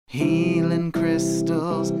Healing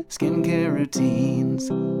crystals, skincare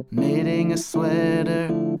routines, knitting a sweater,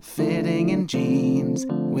 fitting in jeans.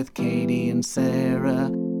 With Katie and Sarah,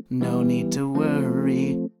 no need to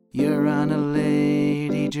worry, you're on a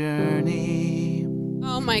lady journey.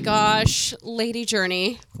 Oh my gosh, Lady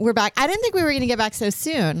Journey. We're back. I didn't think we were going to get back so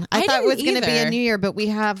soon. I thought it was going to be a new year, but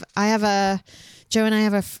Joe and I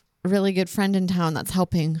have a really good friend in town that's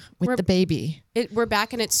helping with the baby. We're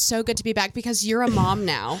back, and it's so good to be back because you're a mom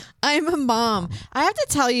now. I'm a mom. I have to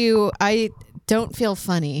tell you, I don't feel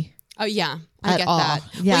funny. Oh, yeah. I get that.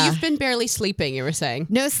 Yeah. Well, you've been barely sleeping, you were saying.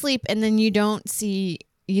 No sleep, and then you don't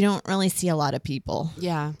really see a lot of people.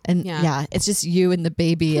 Yeah. And yeah, it's just you and the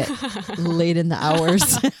baby at late in the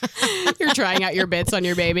hours. You're trying out your bits on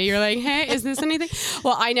your baby. You're like, hey, is this anything?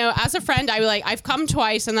 Well, I know as a friend, I've come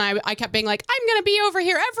twice, and then I kept being like, I'm going to be over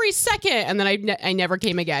here every second. And then I never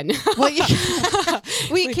came again. Well,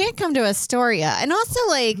 we can't come to Astoria. And also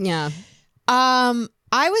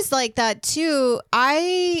I was like that too.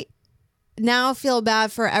 I now feel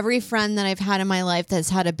bad for every friend that I've had in my life that's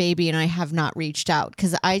had a baby and I have not reached out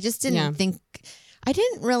because I just didn't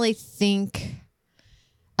really think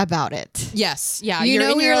about it. Yes. Yeah. You're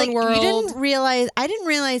in your own world. I didn't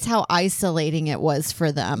realize how isolating it was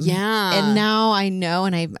for them. Yeah. And now I know,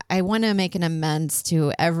 and I want to make an amends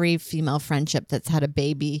to every female friendship that's had a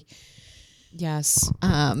baby. Yes.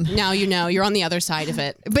 Now you know you're on the other side of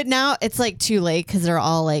it. But now it's like too late because they're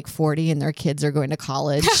all like 40 and their kids are going to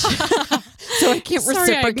college. So I can't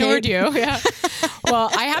reciprocate. I ignored you. Yeah.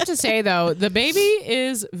 Well, I have to say though, the baby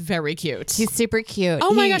is very cute. He's super cute.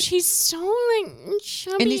 Oh my gosh, he's so like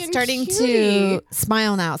chubby and he's starting cutie. to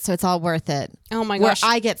smile now, so it's all worth it. Oh my gosh,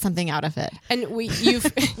 where I get something out of it. And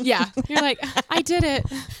you're like, I did it.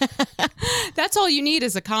 That's all you need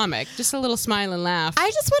is a comic, just a little smile and laugh.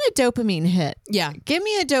 I just want a dopamine hit. Yeah, give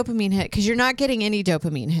me a dopamine hit because you're not getting any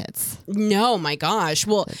dopamine hits. No, my gosh.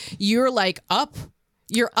 Well, you're like up.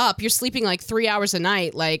 You're sleeping like 3 hours a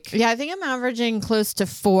night. Like, yeah, I think I'm averaging close to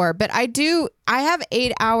 4, but I have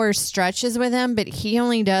 8-hour stretches with him, but he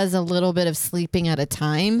only does a little bit of sleeping at a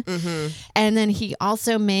time. Mm-hmm. And then he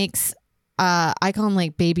also makes, I call them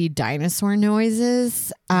like baby dinosaur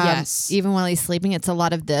noises. Yes. Even while he's sleeping, it's a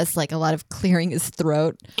lot of this, like a lot of clearing his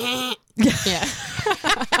throat. Yeah.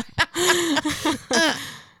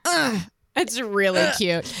 It's really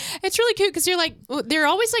cute. It's really cute because you're like, they're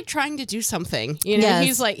always like trying to do something. You know, yes.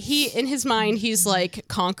 He's like, in his mind, he's like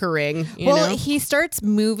conquering. You know? He starts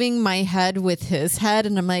moving my head with his head,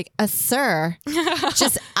 and I'm like, sir,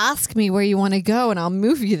 just ask me where you want to go, and I'll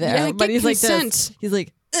move you there. Yeah, but he's consent. Like this. He's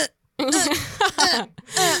like,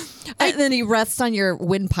 and then he rests on your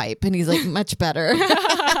windpipe, and he's like, much better.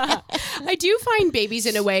 I do find babies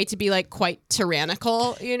in a way to be like quite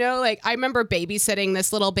tyrannical, you know, like I remember babysitting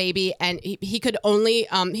this little baby, and he could only,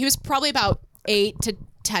 he was probably about 8 to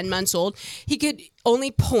 10 months old. He could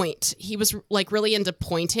only point. He was like really into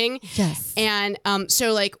pointing. Yes. And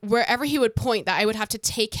so like wherever he would point, that I would have to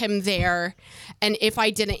take him there. And if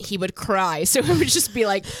I didn't, he would cry. So it would just be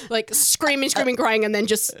like screaming, crying, and then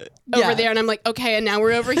just over there. And I'm like, okay, and now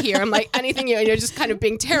we're over here. I'm like, anything, you're just kind of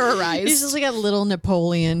being terrorized. He's just like a little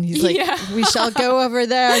Napoleon. He's like, we shall go over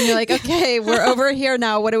there. And you're like, okay, we're over here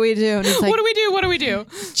now. What do we do? And he's like, what do we do?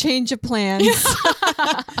 Change of plans.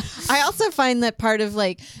 I also find that part of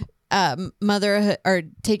like motherhood or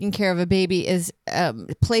taking care of a baby is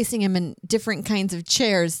placing him in different kinds of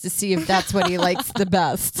chairs to see if that's what he likes the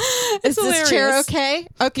best. Is this chair okay?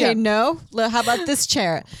 Okay, no. How about this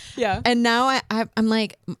chair? Yeah. And now I'm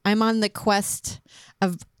like, I'm on the quest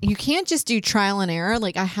of, you can't just do trial and error.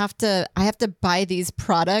 Like I have to buy these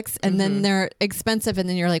products, and then they're expensive, and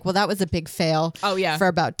then you're like, well, that was a big fail. Oh yeah, for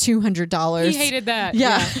about $200. He hated that.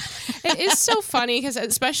 Yeah. It is so funny because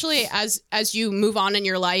especially as you move on in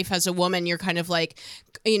your life as a woman, you're kind of like,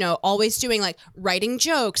 you know, always doing like writing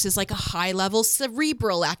jokes is like a high level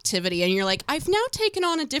cerebral activity, and you're like, I've now taken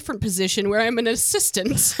on a different position where I'm an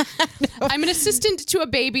assistant. I'm an assistant to a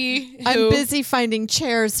baby. I'm busy finding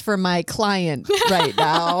chairs for my client right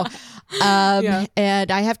now.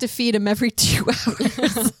 And I have to feed him every 2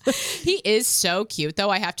 hours. He is so cute, though.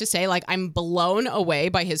 I have to say, like, I'm blown away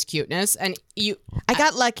by his cuteness. And I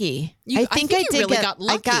got lucky. I think I did got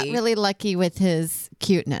lucky. I got really lucky with his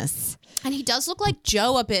cuteness. And he does look like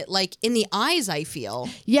Joe a bit, like in the eyes, I feel.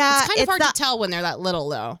 Yeah. It's kind of hard to tell when they're that little,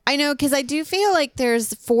 though. I know, because I do feel like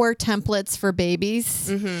there's 4 templates for babies.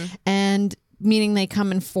 And meaning they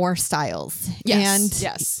come in 4 styles. Yes. And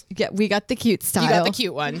yes. We got the cute style. You got the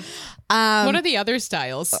cute one. What are the other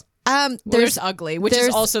styles? There's ugly, which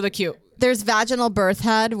is also the cute. There's vaginal birth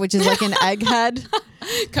head, which is like an egg head.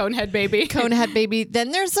 Conehead baby. Conehead baby.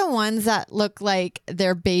 Then there's the ones that look like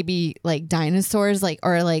they're baby like dinosaurs, like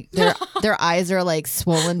or like their eyes are like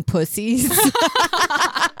swollen pussies.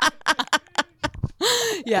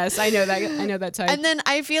 Yes, I know that. I know that type. And then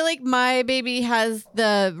I feel like my baby has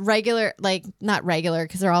the regular, like not regular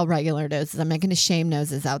because they're all regular noses. I'm not going to shame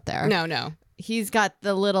noses out there. No. He's got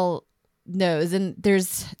the little nose, and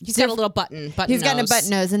He's got a little button He's got a nose. button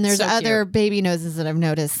nose, and there's So other cute. baby noses that I've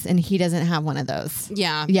noticed, and he doesn't have one of those.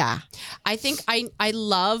 Yeah. Yeah. I think I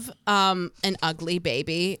love an ugly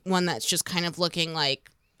baby, one that's just kind of looking like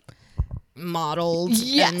modeled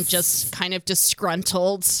Yes. and just kind of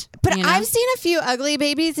disgruntled. But you know? I've seen a few ugly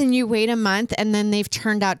babies, and you wait a month, and then they've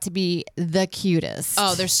turned out to be the cutest.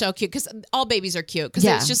 Oh, they're so cute because all babies are cute because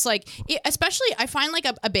Yeah. it's just like, especially I find like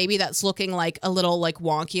a baby that's looking like a little like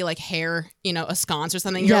wonky, like hair, a sconce or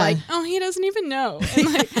something. You're Yeah. like, oh, he doesn't even know.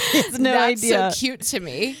 And like, has no that's idea. so cute to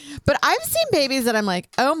me. But I've seen babies that I'm like,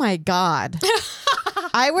 oh my God.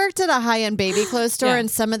 I worked at a high-end baby clothes store, Yeah.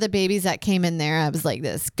 and some of the babies that came in there, I was like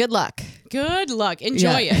this, good luck. Good luck.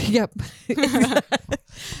 Enjoy it. Yep.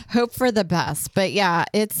 Hope for the best. But yeah,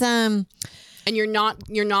 it's And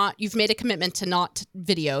you've made a commitment to not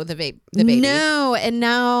video the baby. no, and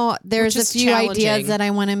now there's Which a is few challenging. ideas that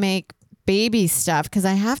I want to make baby stuff because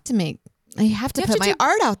I have to You put have my to do-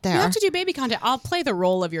 art out You there. have to do baby content. I'll play the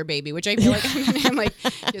role of your baby, which I feel like I'm like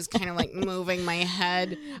just kind of like moving my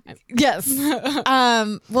head. Yes.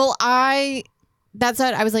 Well, that's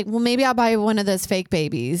what I was like. Well, maybe I'll buy one of those fake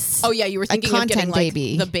babies. Oh yeah, you were thinking of content getting like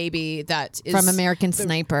baby. the baby that is From American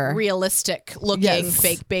Sniper. realistic looking Yes.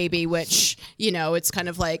 fake baby, which it's kind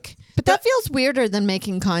of like. But that feels weirder than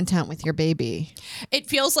making content with your baby. It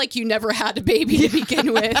feels like you never had a baby to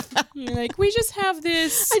begin with. You're like, we just have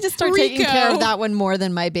this. I just start taking care of that one more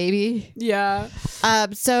than my baby. Yeah,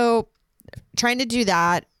 So trying to do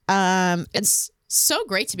that. it's so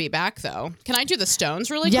great to be back, though. Can I do the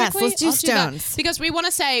stones really Yes, quickly? let's do I'll that. stones. Because we want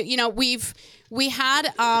to say, we've had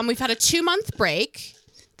a 2-month break.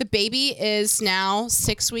 The baby is now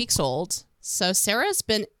 6 weeks old. So Sarah's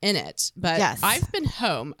been in it, but Yes. I've been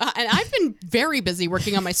home and I've been very busy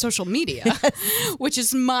working on my social media, which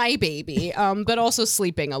is my baby, but also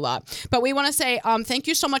sleeping a lot. But we want to say thank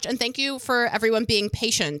you so much, and thank you for everyone being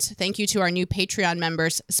patient. Thank you to our new Patreon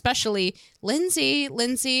members, especially Lindsay.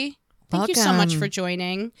 Thank you so much Welcome. for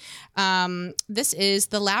joining. This is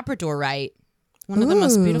the Labradorite, one of the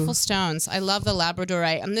most Ooh. beautiful stones. I love the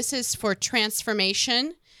Labradorite, and this is for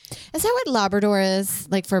transformation. Is that what Labrador is?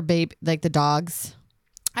 Like for baby, like the dogs?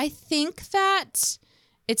 I think that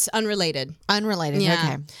it's unrelated. Unrelated. Yeah.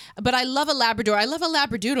 Okay. But I love a Labradoodle. I love a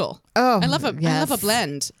Labradoodle. Oh, I love a yes.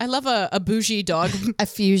 blend. I love a bougie dog. A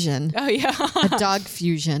fusion. Oh yeah. A dog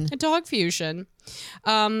fusion. A dog fusion.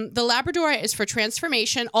 The Labrador is for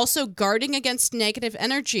transformation, also guarding against negative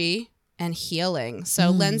energy and healing.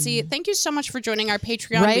 So Lindsay, thank you so much for joining our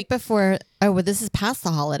Patreon. Right before, well, this is past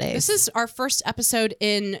the holidays. This is our first episode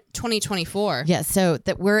in 2024. Yeah, so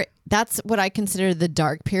that's what I consider the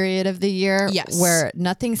dark period of the year. Yes. Where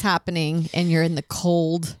nothing's happening and you're in the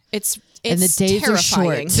cold. It's And the days are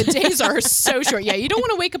terrifying. short. The days are so short. Yeah, you don't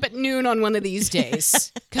want to wake up at noon on one of these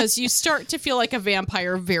days because you start to feel like a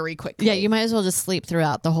vampire very quickly. Yeah, you might as well just sleep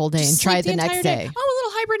throughout the whole day and try Sleep the next entire day. Oh, a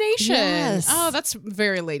little hibernation. Yes. Oh, that's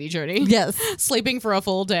very lady journey. Yes. Sleeping for a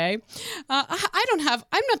full day. I'm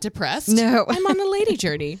not depressed. No. I'm on a lady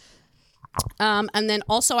journey. And then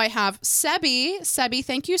also I have Sebi. Sebi,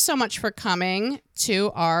 thank you so much for coming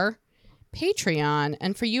to our Patreon.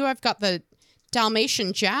 And for you, I've got the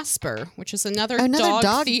Dalmatian Jasper, which is another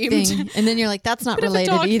dog themed. thing. And then you're like, that's not Bit of a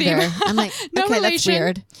related dog either. theme. I'm like, No okay, that's relation.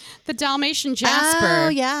 weird. The Dalmatian Jasper. Oh,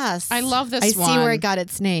 yes. I love this I see one. where it got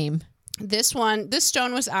its name. This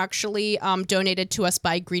stone was actually donated to us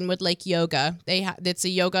by Greenwood Lake Yoga. It's a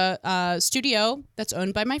yoga studio that's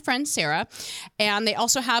owned by my friend Sarah, and they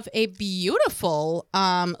also have a beautiful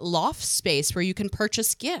loft space where you can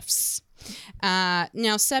purchase gifts. Now,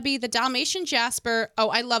 Sebi, the Dalmatian Jasper. Oh,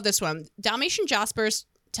 I love this one. Dalmatian Jaspers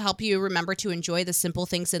to help you remember to enjoy the simple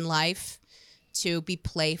things in life, to be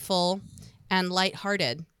playful and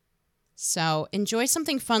lighthearted. So enjoy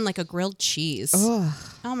something fun like a grilled cheese.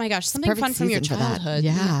 Oh, Oh my gosh, something perfect fun from your season for that. childhood.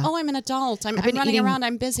 Yeah. Oh, I'm an adult. I'm been running eating- around.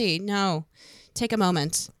 I'm busy. No, take a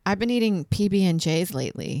moment. I've been eating PB&Js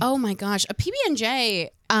lately. Oh my gosh, a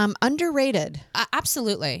PB&J. Underrated.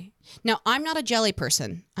 Absolutely. Now, I'm not a jelly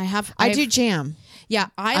person. I do jam. Yeah,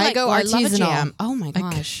 I go I love a artisanal. jam. Oh my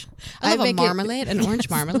gosh, I I love a make it- marmalade, an orange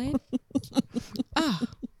marmalade.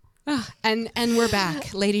 And we're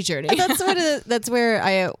back, Lady Journey. That's where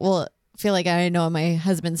feel like I know my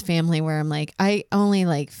husband's family where I'm like, I only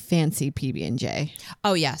like fancy PB&J.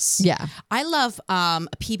 Oh, yes. Yeah. I love a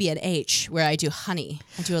PB&H where I do honey.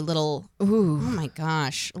 I do a little, Ooh. oh my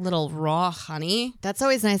gosh, a little raw honey. That's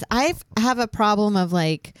always nice. I have a problem of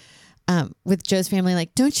like, with Joe's family,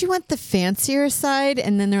 like, don't you want the fancier side?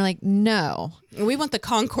 And then they're like, no. We want the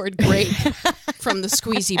Concord grape from the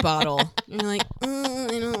squeezy bottle. And you're like, I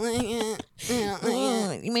don't like it. I don't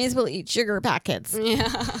like it. You may as well eat sugar packets.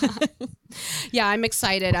 Yeah. Yeah, I'm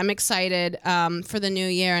excited. I'm excited for the new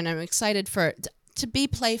year, and I'm excited to be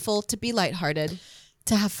playful, to be lighthearted.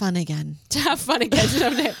 To have fun again. To have fun again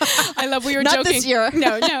someday. I love we were Not joking. this year.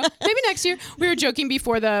 No. Maybe next year. We were joking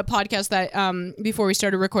before the podcast that before we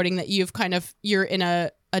started recording that you're in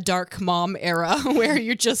a dark mom era where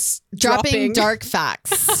you're just dropping dark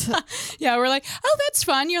facts. Yeah, we're like, oh, that's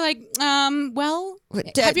fun. You're like, well,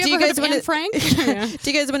 have you do you ever heard guys of wanna- Anne Frank? Yeah.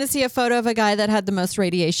 Do you guys want to see a photo of a guy that had the most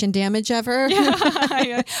radiation damage ever?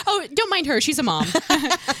 Yeah. Oh, don't mind her. She's a mom.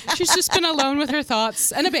 She's just been alone with her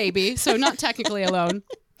thoughts and a baby, so not technically alone.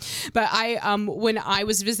 But when I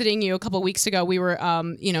was visiting you a couple weeks ago, we were,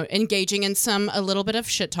 engaging in a little bit of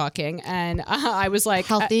shit talking, and I was like,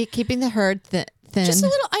 Healthy, keeping the herd thin. just a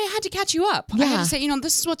little. I had to catch you up. I had Yeah. to say,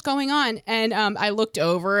 this is what's going on, and I looked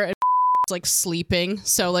over and like sleeping,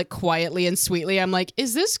 so like quietly and sweetly, I'm like,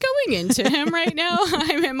 is this going into him right now?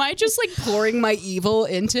 Am I just like pouring my evil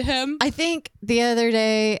into him? I think the other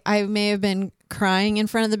day I may have been crying in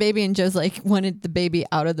front of the baby, and Joe's like wanted the baby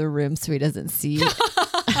out of the room so he doesn't see.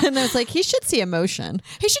 And I was like, he should see emotion.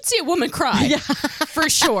 He should see a woman cry, for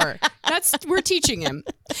sure. We're teaching him.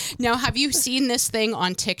 Now, have you seen this thing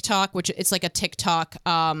on TikTok? Which it's like a TikTok,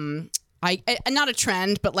 not a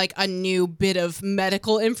trend, but like a new bit of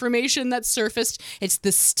medical information that's surfaced. It's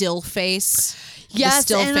the still face. Yes,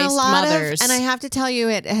 the and a still-faced lot mothers. and I have to tell you,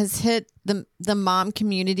 it has hit the mom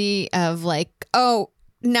community of like, oh,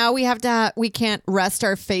 now we can't rest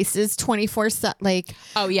our faces 24/7. Like,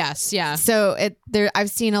 oh yes, yeah. so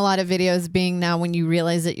I've seen a lot of videos being now when you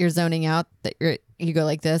realize that you're zoning out, that you go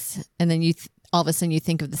like this, and then all of a sudden you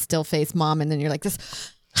think of the still face mom, and then you're like this,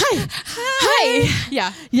 hi.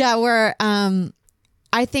 Yeah. Where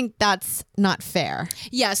I think that's not fair.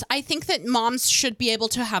 Yes, I think that moms should be able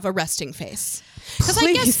to have a resting face. Because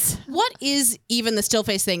I guess, what is even the still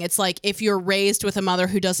face thing? It's like if you're raised with a mother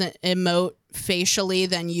who doesn't emote facially,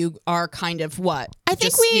 then you are kind of what? I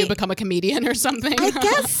think you become a comedian or something. I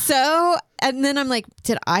guess so. And then I'm like,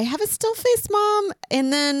 did I have a still face mom?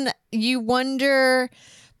 And then you wonder,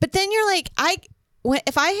 but then you're like,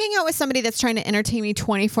 if I hang out with somebody that's trying to entertain me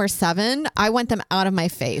 24/7, I want them out of my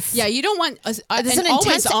face. Yeah, you don't want There's an an always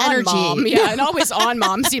intense on energy. mom. Yeah, an always on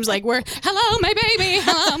mom seems like hello, my baby.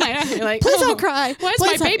 Hello, my. You're like, Please don't cry. Why is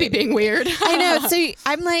Please my don't- baby being weird? I know. So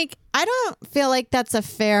I'm like, I don't feel like that's a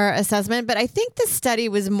fair assessment, but I think the study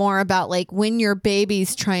was more about like when your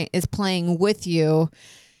baby's is playing with you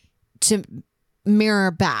to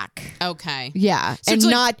mirror back. Okay. Yeah. So and it's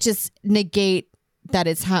like- not just negate that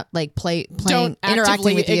it's playing, Don't interacting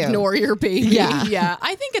actively with you. ignore your baby. Yeah. Yeah.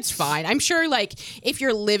 I think it's fine. I'm sure like if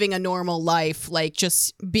you're living a normal life, like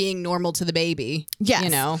just being normal to the baby. Yes. You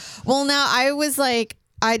know? Well, now I was like,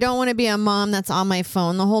 I don't want to be a mom that's on my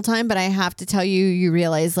phone the whole time, but I have to tell you, you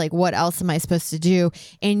realize like, what else am I supposed to do?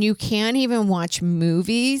 And you can't even watch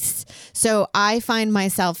movies. So I find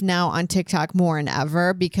myself now on TikTok more than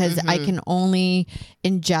ever because I can only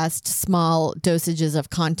ingest small dosages of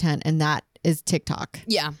content, and that is TikTok.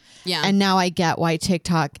 Yeah. Yeah. And now I get why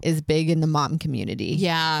TikTok is big in the mom community.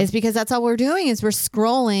 Yeah. It's because that's all we're doing is we're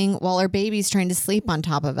scrolling while our baby's trying to sleep on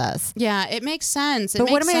top of us. yeah, it makes sense. But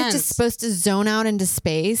what am I just supposed to zone out into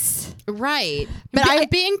space? Right. But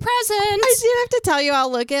being present. I do have to tell you,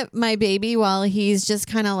 I'll look at my baby while he's just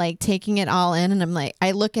kind of like taking it all in. And I'm like,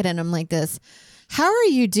 I look at it and I'm like this, how are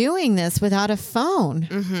you doing this without a phone?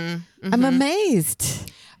 I'm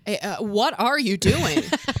amazed. What are you doing?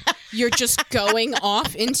 You're just going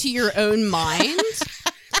off into your own mind.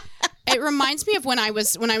 It reminds me of when I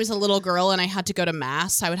was a little girl and I had to go to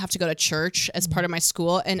mass. I would have to go to church as part of my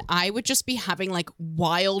school, and I would just be having like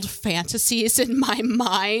wild fantasies in my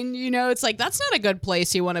mind. You know, it's like that's not a good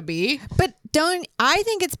place you want to be. But I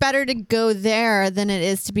think it's better to go there than it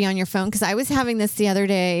is to be on your phone. Because I was having this the other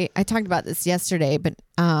day. I talked about this yesterday, but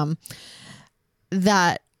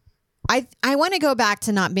that I want to go back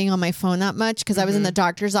to not being on my phone that much because I was in the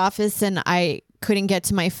doctor's office and I couldn't get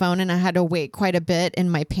to my phone and I had to wait quite a bit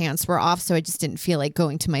and my pants were off. So I just didn't feel like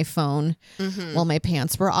going to my phone while my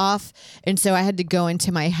pants were off. And so I had to go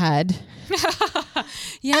into my head.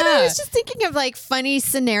 Yeah. And I was just thinking of like funny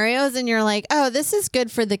scenarios and you're like, oh, this is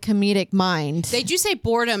good for the comedic mind. They do say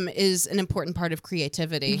boredom is an important part of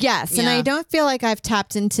creativity. Yes. And I don't feel like I've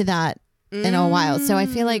tapped into that in a while. So I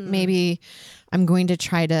feel like maybe I'm going to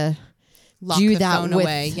try to Lock do the that phone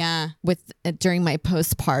away. Yeah. with during my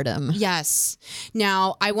postpartum. Yes.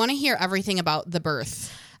 Now, I want to hear everything about the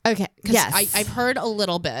birth. Okay. Yes. I've heard a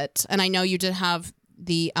little bit, and I know you did have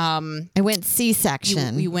the I went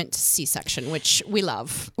C-section. you went to C-section, which we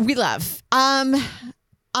love. We love.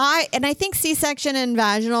 I think C-section and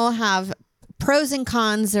vaginal have pros and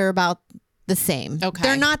cons are about the same. Okay.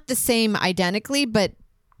 They're not the same identically, but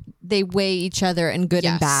they weigh each other in good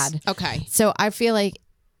and bad. Okay. So I feel like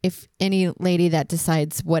if any lady that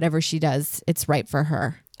decides whatever she does, it's right for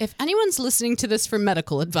her. If anyone's listening to this for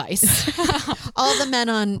medical advice, All the men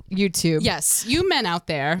on YouTube. yes, you men out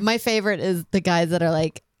there. My favorite is the guys that are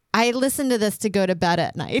like, I listen to this to go to bed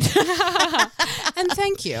at night. And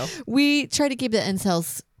thank you. We try to keep the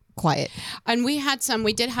incels quiet. And we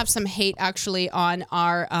did have some hate actually on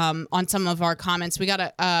our on some of our comments. We got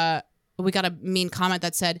a mean comment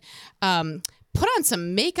that said, put on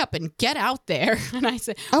some makeup and get out there. And I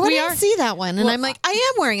said, Oh, I didn't see that one. And I'm like, I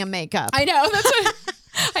am wearing a makeup. I know. That's what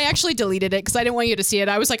I actually deleted it because I didn't want you to see it.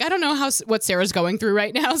 I was like, I don't know what Sarah's going through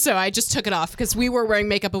right now. So I just took it off because we were wearing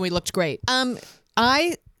makeup and we looked great.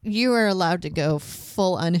 You are allowed to go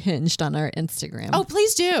full unhinged on our Instagram. Oh,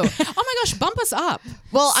 please do. Oh my gosh, bump us up.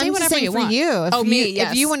 well, Say I'm just whatever saying you for want. you. If Me, you,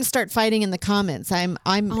 yes. If you want to start fighting in the comments, I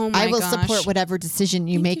my will gosh. support whatever decision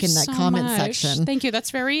you Thank make you in that so comment much. section. Thank you.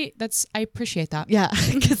 I appreciate that. Yeah,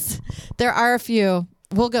 because there are a few.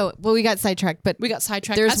 We got sidetracked, but We got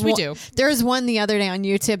sidetracked as we do. There's one the other day on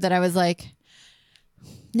YouTube that I was like,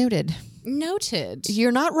 noted.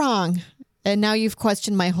 You're not wrong. And now you've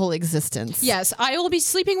questioned my whole existence. Yes, I will be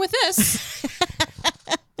sleeping with this.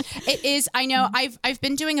 It is. I know. I've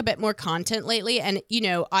been doing a bit more content lately, and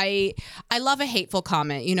I love a hateful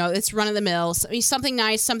comment. It's run of the mill. Something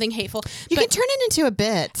nice, something hateful. You can turn it into a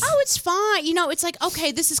bit. Oh, it's fine. It's like,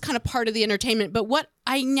 okay, this is kind of part of the entertainment. But what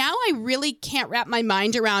I really can't wrap my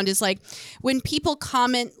mind around is like when people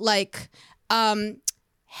comment like, hey,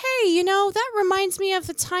 that reminds me of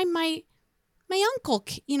the time my uncle,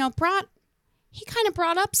 he kind of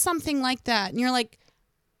brought up something like that. And you're like,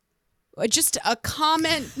 just a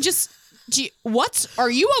comment, what? Are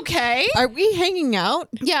you okay? Are we hanging out?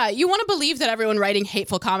 Yeah, you want to believe that everyone writing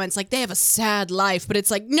hateful comments, like they have a sad life, but it's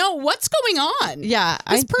like, no, what's going on? Yeah.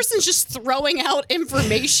 This person's just throwing out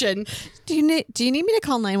information. Do you need me to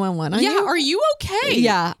call 911 on Yeah, you? are you okay?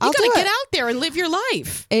 Yeah, I'll you gotta do get it. out there and live your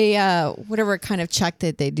life. A whatever kind of check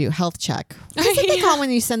that they do, health check. What's it they call when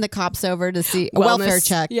you send the cops over to see a welfare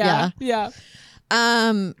check? Yeah.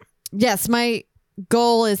 Yes, my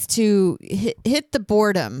goal is to hit the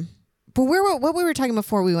boredom. But what we were talking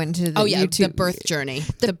before we went into the YouTube. The birth journey.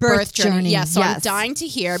 The birth journey. Yeah, so I'm yes. dying to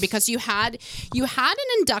hear because you had an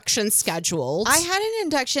induction scheduled. I had an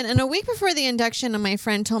induction, and a week before the induction, my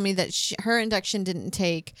friend told me that her induction didn't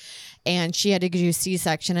take, and she had to do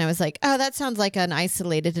C-section. I was like, oh, that sounds like an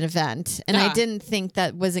isolated event, and I didn't think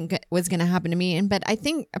that was going to happen to me. But I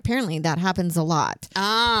think apparently that happens a lot.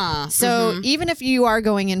 So even if you are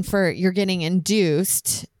going in you're getting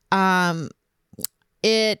induced,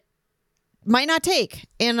 it might not take.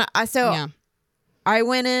 And I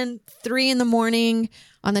went in 3 a.m.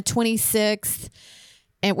 on the 26th,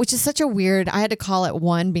 and which is such a weird. I had to call at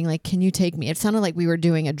 1, being like, "Can you take me?" It sounded like we were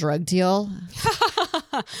doing a drug deal.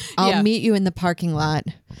 I'll meet you in the parking lot.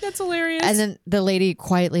 That's hilarious. And then the lady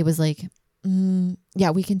quietly was like, "Yeah,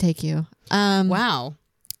 we can take you." Wow.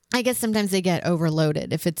 I guess sometimes they get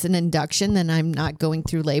overloaded. If it's an induction, then I'm not going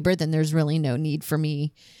through labor. Then there's really no need for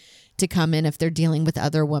me to come in if they're dealing with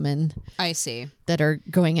other women. I see. That are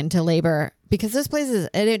going into labor, because those places,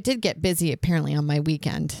 and it did get busy apparently on my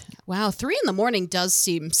weekend. Wow, 3 a.m. does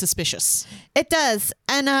seem suspicious. It does.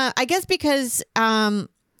 And I guess because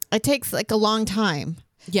it takes like a long time.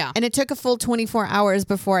 Yeah. And it took a full 24 hours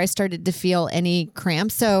before I started to feel any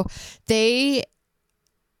cramps. So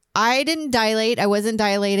I didn't dilate. I wasn't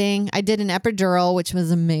dilating. I did an epidural, which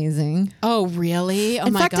was amazing. Oh, really? Oh,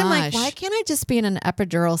 in my fact, gosh. I'm like, why can't I just be in an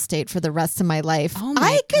epidural state for the rest of my life? Oh,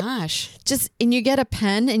 my gosh. And you get a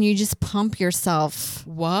pen and you just pump yourself.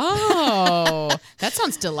 Whoa. That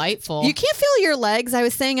sounds delightful. You can't feel your legs. I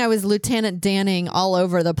was saying I was Lieutenant Danning all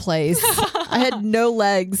over the place. I had no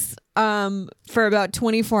legs for about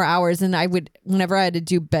 24 hours. And whenever I had to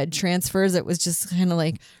do bed transfers, it was just kind of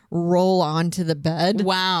like roll onto the bed.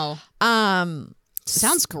 Wow.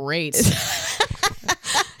 Sounds great.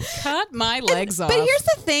 Cut my legs off. But here's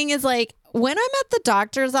the thing is like, when I'm at the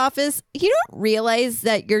doctor's office, you don't realize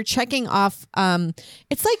that you're checking off.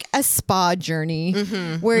 It's like a spa journey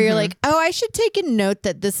where you're like, oh, I should take a note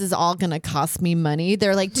that this is all going to cost me money.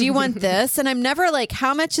 They're like, do you want this? And I'm never like,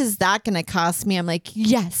 how much is that going to cost me? I'm like,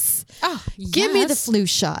 yes. Oh, Give me the flu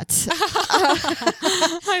shot.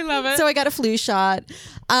 I love it. So I got a flu shot.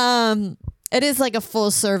 It is like a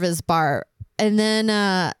full service bar. And then,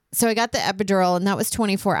 so I got the epidural, and that was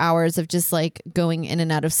 24 hours of just like going in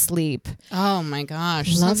and out of sleep. Oh my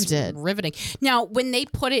gosh. Loved Sounds it. Riveting. Now, when they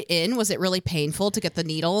put it in, was it really painful to get the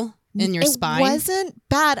needle in your spine? It wasn't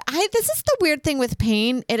bad. This is the weird thing with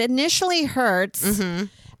pain. It initially hurts.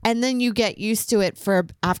 And then you get used to it for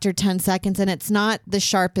after 10 seconds, and it's not the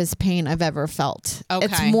sharpest pain I've ever felt. Okay.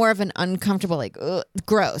 It's more of an uncomfortable, like, ugh,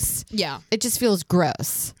 gross. Yeah. It just feels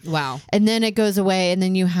gross. Wow. And then it goes away, and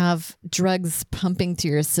then you have drugs pumping to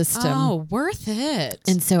your system. Oh, worth it.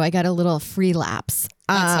 And so I got a little free lapse.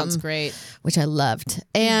 That sounds great. Which I loved.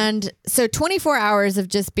 And so 24 hours of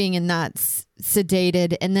just being in that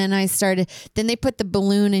sedated. And then then they put the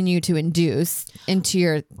balloon in you to induce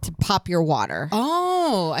to pop your water.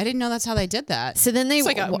 Oh, I didn't know that's how they did that. So then It's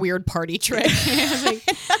like a weird party trick. It's like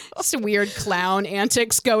some weird clown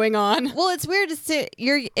antics going on. well, it's weird to see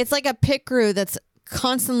it's like a pit crew that's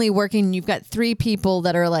constantly working. You've got 3 people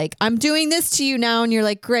that are like, I'm doing this to you now. And you're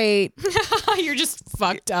like, great. You're just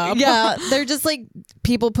fucked up. Yeah. They're just like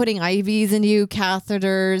people putting IVs into you,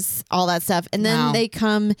 catheters, all that stuff. And then they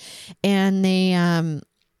come and they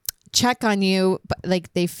check on you, but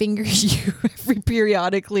like they finger you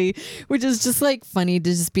periodically, which is just like funny to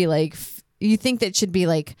just be like, you think that should be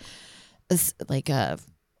like a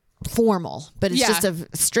formal, but it's just a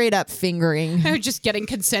straight up fingering. They're just getting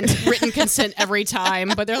written consent every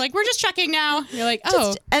time, but they're like, we're just checking now. You're like,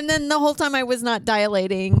 oh. And then the whole time I was not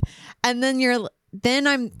dilating. And then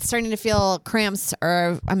I'm starting to feel cramps,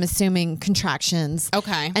 or I'm assuming contractions.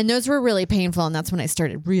 Okay. And those were really painful. And that's when I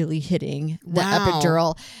started really hitting the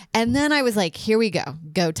epidural. And then I was like, here we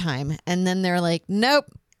go time. And then they're like, nope.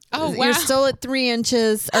 Oh, wow. You're still at 3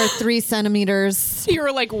 inches or 3 centimeters. You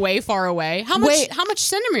were like way far away. How much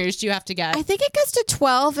centimeters do you have to get? I think it goes to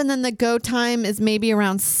 12, and then the go time is maybe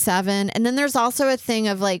around 7. And then there's also a thing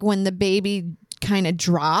of like when the baby kind of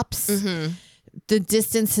drops, the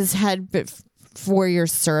distance his head for your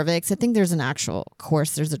cervix. I think there's an actual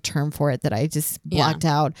course. There's a term for it that I just blocked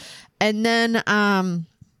out. And then I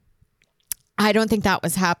don't think that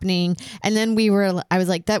was happening. And then I was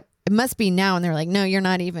like, that it must be now. And they're like, no, you're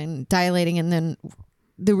not even dilating. And then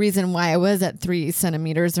the reason why I was at 3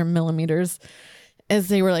 centimeters or millimeters is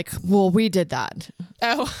they were like, well, we did that.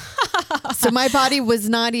 Oh. So my body was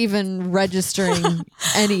not even registering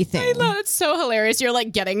anything. I love it's so hilarious. You're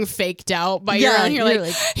like getting faked out by your own. You're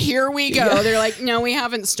like, here we go. Yeah. They're like, no, we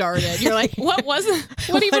haven't started. You're like, what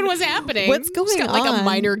even was happening? What's going on? Like a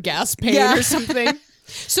minor gas pain or something.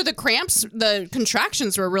 So the cramps, the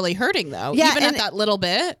contractions were really hurting though, even at that little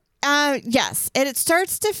bit. Yes. And it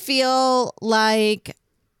starts to feel like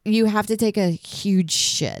you have to take a huge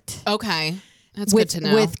shit. Okay. That's good to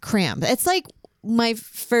know. With cramp. It's like my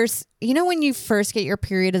first, when you first get your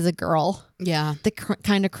period as a girl? Yeah. The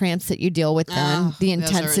kind of cramps that you deal with then, the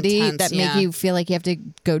intensity that make you feel like you have to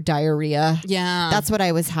go diarrhea. Yeah. That's what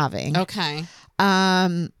I was having. Okay.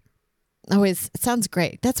 It sounds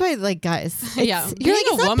great. That's why, like, guys, you're like,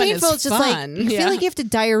 it's not painful. It's just fun. like you feel like you have to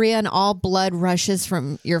diarrhea and all blood rushes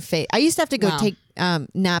from your face. I used to have to go take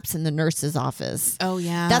naps in the nurse's office. Oh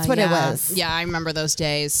yeah, that's what it was. Yeah, I remember those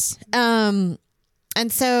days. And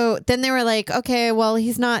so then they were like, okay, well,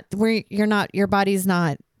 your body's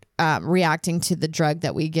not reacting to the drug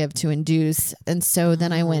that we give to induce. And so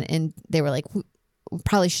then I went and they were like, we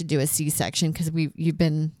probably should do a C-section because you've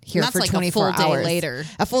been here for 24 hours. A full day later.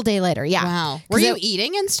 A full day later, yeah. Wow. Were you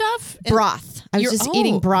eating and stuff? Broth. I was just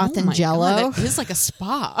eating broth and Jello. God, it is like a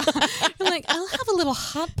spa. You're like, I'll have a little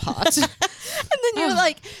hot pot. And then you're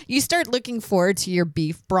like, you start looking forward to your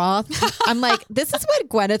beef broth. I'm like, this is what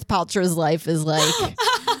Gwyneth Paltrow's life is like.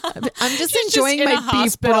 I'm just enjoying my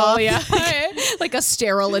beef broth. Yeah. Like a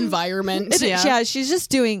sterile environment. Yeah, she's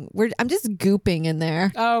just I'm just gooping in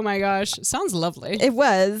there. Oh my gosh. Sounds lovely. It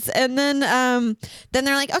was. And then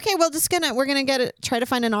they're like, okay, we're gonna try to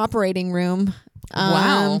find an operating room.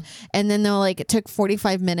 Wow. And then it took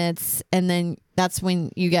 45 minutes, and then that's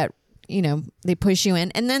when you get, they push you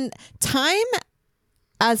in. And then time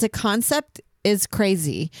as a concept is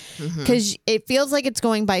crazy because it feels like it's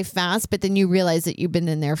going by fast, but then you realize that you've been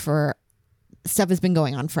in there for stuff has been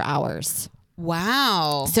going on for hours.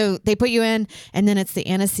 Wow. So they put you in, and then it's the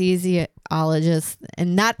anesthesiologist,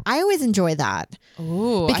 and that I always enjoy that.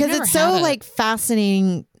 Ooh, because it's so like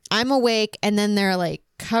fascinating. I'm awake, and then they're like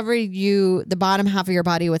cover you the bottom half of your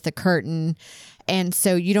body with a curtain, and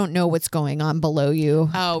so you don't know what's going on below you.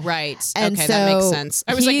 Oh, right. And okay, so that makes sense.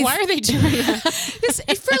 I was like, he's- why are they doing that?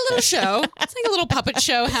 It's for a little show. It's like a little puppet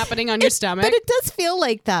show happening on your stomach. But it does feel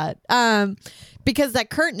like that. Because that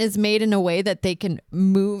curtain is made in a way that they can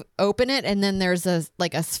open it, and then there's a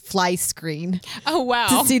fly screen Oh, wow.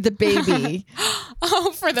 to see the baby.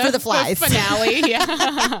 Oh, for the flies. finale.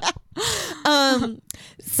 Yeah.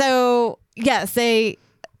 So yes, they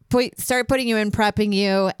start putting you in, prepping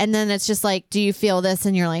you, and then it's just like, do you feel this?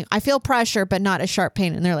 And you're like, I feel pressure, but not a sharp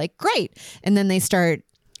pain. And they're like, great. And then they start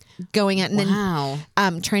going at, and Wow.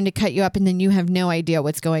 then trying to cut you up, and then you have no idea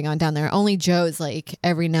what's going on down there. Only Joe's like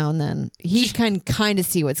every now and then he can kind of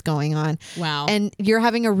see what's going on. Wow. And you're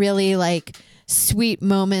having a really like sweet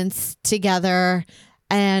moments together.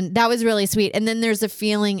 And that was really sweet. And then there's a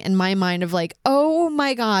feeling in my mind of like, oh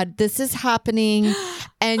my God, this is happening.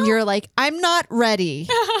 And you're like, I'm not ready.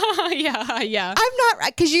 yeah. I'm not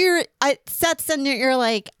right. Because it sets in, you're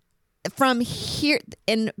like, from here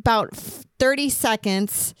in about 30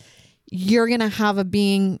 seconds, you're going to have a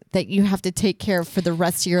being that you have to take care of for the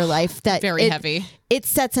rest of your life. That Very heavy. It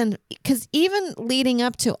sets in, because even leading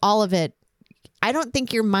up to all of it, I don't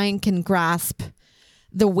think your mind can grasp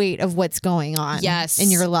the weight of what's going on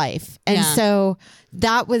in your life. And Yeah. so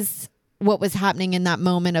that was what was happening in that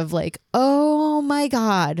moment of like, oh my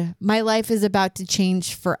God, my life is about to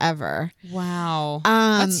change forever. Wow.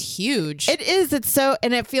 That's huge. It is. It's so,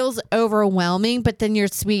 and it feels overwhelming, but then you're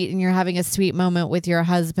sweet and you're having a sweet moment with your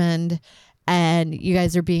husband and you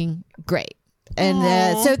guys are being great.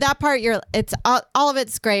 And so that part, it's all of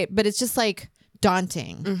it's great, but it's just like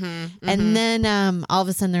daunting. And then all of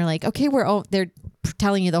a sudden they're like, okay, they're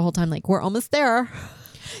telling you the whole time, like, we're almost there.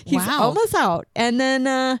 He's Wow. almost out. And then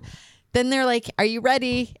they're like, are you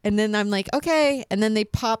ready? And then I'm like, okay. And then they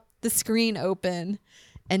pop the screen open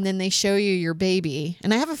and then they show you your baby.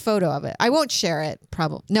 And I have a photo of it. I won't share it.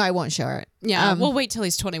 Probably. No, I won't share it. yeah. We'll wait till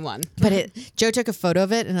he's 21. But Joe took a photo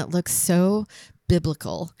of it and it looks so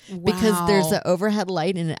biblical because Wow. there's an overhead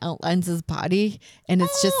light and it outlines his body and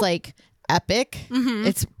it's just like epic.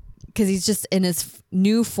 It's because he's just in his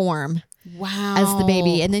new form Wow. as the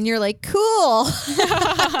baby. And then you're like, cool.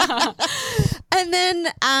 And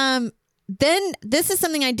then this is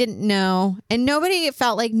something I didn't know, and it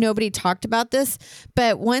felt like nobody talked about this,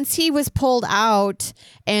 but once he was pulled out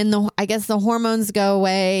and I guess the hormones go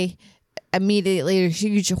away immediately, a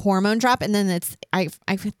huge hormone drop, and then I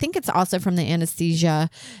think it's also from the anesthesia,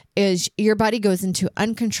 is your body goes into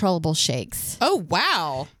uncontrollable shakes. Oh,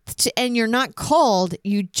 wow. And you're not cold,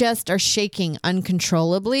 you just are shaking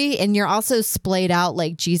uncontrollably, and you're also splayed out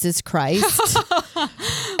like Jesus Christ.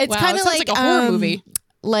 It's Wow, kind it of sounds like a horror movie.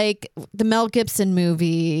 like the Mel Gibson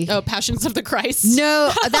movie. Oh, Passions of the Christ.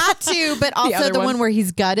 No, that too, but also other the one. one where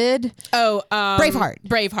he's gutted. Oh, Braveheart.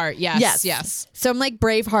 Braveheart. Yes. Yes. So I'm like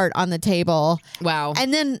Braveheart on the table. Wow.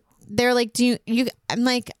 And then they're like, do you I'm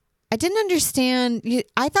like, I didn't understand.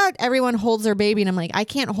 I thought everyone holds their baby, and I'm like, I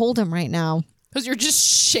can't hold him right now. Because you're just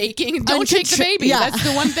shaking. Don't shake the baby. Yeah. That's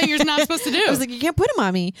the one thing you're not supposed to do. I was like, you can't put him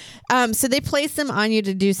on me. So they place them on you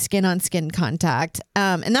to do skin on skin contact.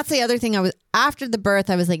 And that's the other thing after the birth,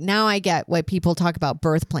 I was like, now I get why people talk about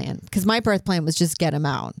birth plan, because my birth plan was just get him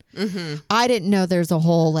out. I didn't know there's a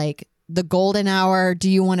whole like the golden hour. Do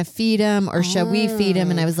you want to feed him or should we feed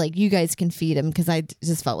him? And I was like, you guys can feed him, because I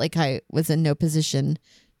just felt like I was in no position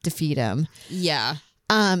to feed him. yeah.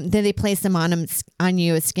 Then they place them on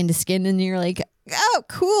you as skin to skin, and you're like, oh,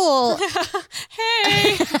 cool.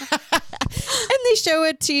 Hey. And they show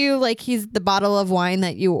it to you like he's the bottle of wine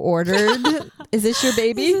that you ordered. Is this your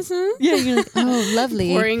baby? Yeah, you're like, oh, lovely.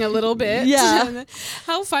 Pouring a little bit. Yeah.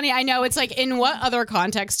 How funny. I know. It's like, in what other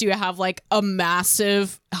context do you have like a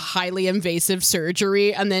massive, highly invasive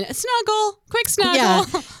surgery and then a snuggle, quick snuggle?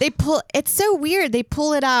 Yeah, it's so weird. They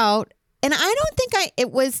pull it out. And I don't think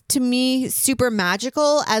it was, to me, super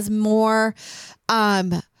magical, as more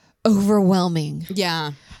overwhelming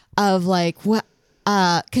Yeah. of like, what,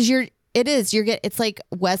 because it's like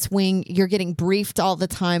West Wing. You're getting briefed all the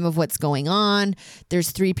time of what's going on.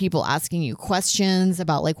 There's 3 people asking you questions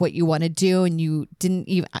about like what you want to do. And you didn't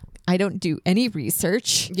even, I don't do any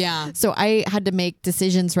research. Yeah. So I had to make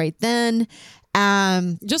decisions right then.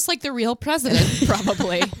 Just like the real president,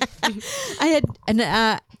 probably. I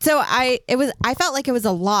felt like it was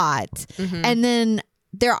a lot. And then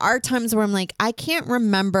there are times where I'm like, I can't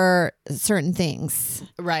remember certain things.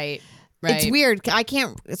 Right. It's weird. I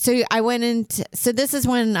can't. So I went into. So this is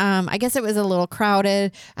when I guess it was a little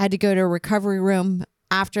crowded. I had to go to a recovery room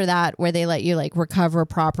after that, where they let you like recover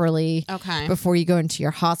properly. Okay. Before you go into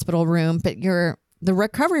your hospital room, but the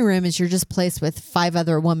recovery room is you're just placed with 5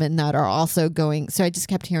 other women that are also going. So I just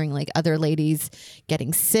kept hearing like other ladies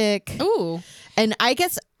getting sick. Ooh. And I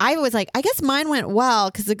guess I was like, I guess mine went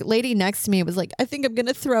well because the lady next to me was like, I think I'm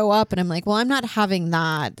gonna throw up, and I'm like, well, I'm not having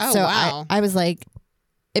that. Oh, So wow. I was like.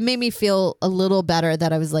 It made me feel a little better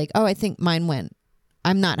that I was like, oh, I think mine went.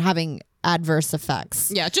 I'm not having adverse effects.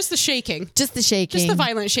 Yeah, just the shaking. Just the shaking. Just the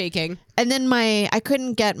violent shaking. And then I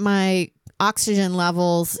couldn't get my oxygen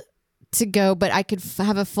levels to go, but I could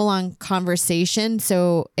have a full-on conversation.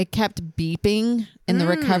 So it kept beeping in the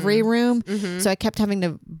recovery room. Mm-hmm. So I kept having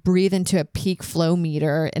to breathe into a peak flow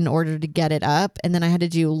meter in order to get it up. And then I had to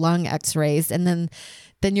do lung x-rays. And then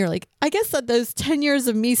you're like, I guess that those 10 years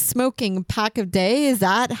of me smoking a pack a day, is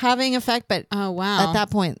that having effect? But Oh, wow. at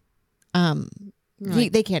that point,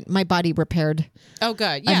 they can't, my body repaired Oh,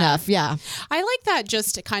 good. Yeah. enough. Yeah. I like that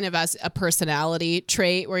just kind of as a personality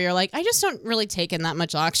trait where you're like, I just don't really take in that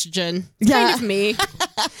much oxygen. It's Yeah. kind of me.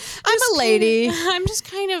 I'm a lady. I'm just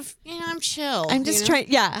kind of, I'm chill. I'm just you know?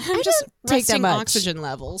 trying. Yeah. I'm just take that resting much. oxygen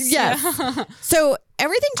levels. Yes. Yeah. So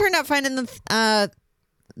everything turned out fine in the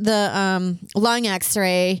lung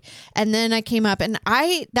x-ray, and then I came up, and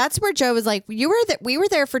that's where Joe was like, we were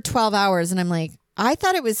there for 12 hours, and I'm like, I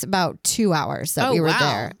thought it was about 2 hours that Oh, we were wow.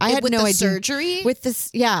 there. I had With no the idea. surgery? With this,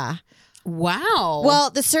 yeah. Wow. Well,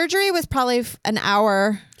 the surgery was probably an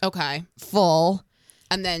hour okay. full.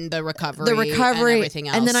 And then the recovery. The recovery, and everything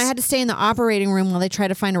else. and then I had to stay in the operating room while they tried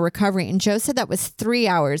to find a recovery. And Joe said that was 3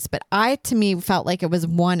 hours, but to me felt like it was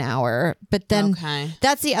 1 hour. But then Okay.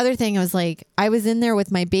 that's the other thing. I was like, I was in there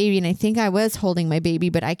with my baby, and I think I was holding my baby,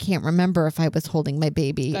 but I can't remember if I was holding my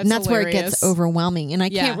baby. That's And that's where it hilarious. gets overwhelming. And I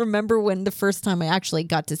Yeah. can't remember when the first time I actually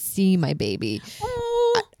got to see my baby. Oh.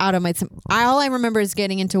 Out of all I remember is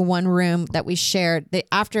getting into one room that we shared.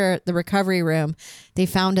 After the recovery room, they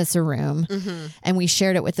found us a room, and we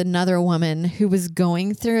shared it with another woman who was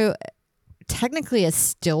going through technically a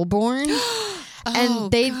stillborn. And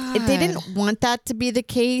they didn't want that to be the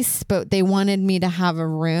case, but they wanted me to have a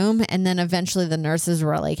room. And then eventually the nurses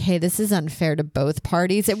were like, hey, this is unfair to both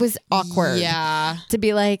parties. It was awkward Yeah. to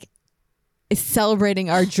be like celebrating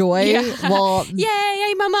our joy. Yeah. Well, Yay,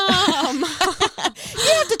 I'm a mom.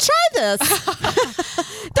 you have to try this.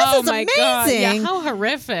 This is my God. Yeah, amazing. how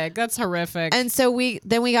horrific. That's horrific. And so we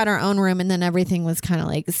got our own room, and then everything was kind of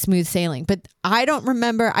like smooth sailing. But I don't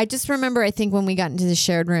remember. I just remember, I think when we got into the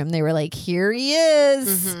shared room, they were like, here he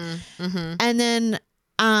is. And then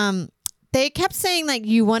they kept saying like,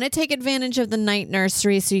 you want to take advantage of the night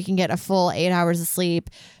nursery so you can get a full 8 hours of sleep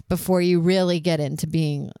before you really get into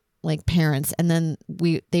being like parents. And then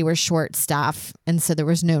they were short staff, and so there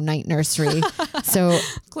was no night nursery. So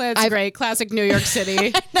That's great. Classic New York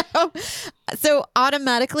City. so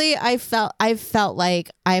automatically I felt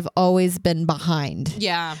like I've always been behind.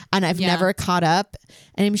 Yeah. And I've never caught up.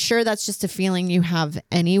 And I'm sure that's just a feeling you have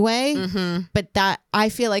anyway. But that I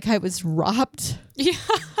feel like I was robbed. Yeah.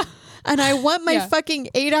 And I want my Yeah. fucking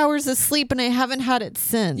 8 hours of sleep, and I haven't had it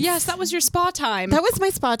since. Yes, that was your spa time. That was my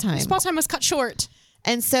spa time. Spa time was cut short.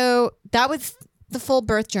 And so that was the full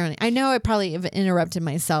birth journey. I know I probably have interrupted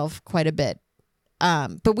myself quite a bit.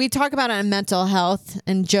 But we talk about it on mental health,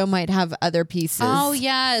 and Joe might have other pieces. Oh,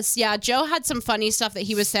 yes. Yeah. Joe had some funny stuff that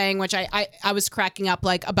he was saying, which I was cracking up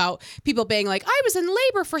like about people being like, I was in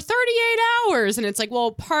labor for 38 hours. And it's like,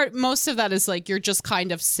 well, most of that is like you're just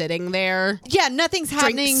kind of sitting there. Yeah, nothing's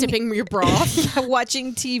happening. Sipping your broth. Yeah,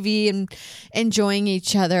 watching TV and enjoying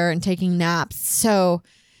each other and taking naps. So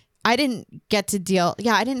I didn't get to deal.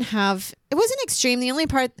 Yeah, it wasn't extreme. The only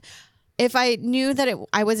part, if I knew that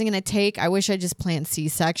I wasn't going to take, I wish I just planned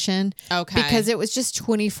C-section. Okay. Because it was just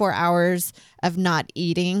 24 hours of not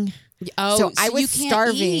eating. Oh, So I was you can't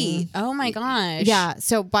starving. eat. Oh my gosh. Yeah.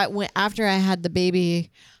 So, but after I had the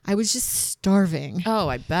baby, I was just starving. Oh,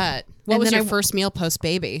 I bet. What And was then your first meal post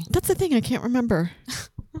baby? That's the thing. I can't remember.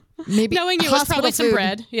 Maybe Knowing you, it was hospital probably some food.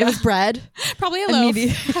 bread. It Yeah. was bread. Probably a loaf.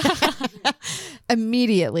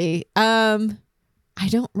 Immediately. I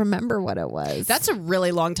don't remember what it was. That's a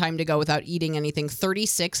really long time to go without eating anything.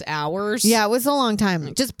 36 hours. Yeah, it was a long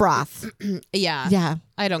time. Just broth. Yeah. Yeah.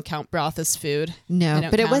 I don't count broth as food. I No,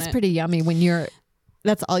 don't but it count was it. pretty yummy when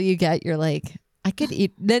that's all you get. You're like, I could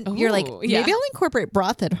eat. Then you're like, Ooh, maybe yeah. I'll incorporate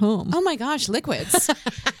broth at home. Oh my gosh, liquids.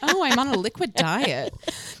 I'm on a liquid diet.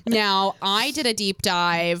 Now, I did a deep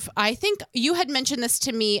dive. I think you had mentioned this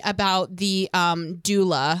to me about the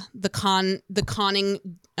doula, the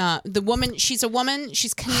woman. She's a woman.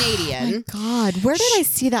 She's Canadian. Oh my God, where did I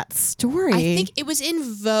see that story? I think it was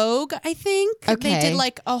in Vogue, I think. Okay. They did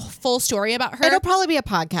like a full story about her. It'll probably be a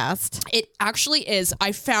podcast. It actually is.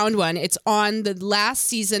 I found one. It's on the last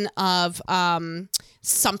season of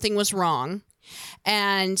Something Was Wrong.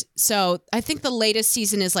 And so I think the latest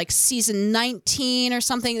season is like season 19 or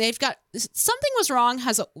something. They've got Something Was Wrong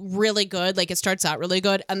has a really good, like it starts out really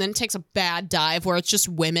good and then it takes a bad dive where it's just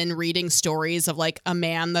women reading stories of like a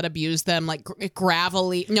man that abused them, like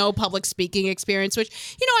gravelly, no public speaking experience,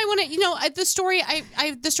 which, I want to, the story,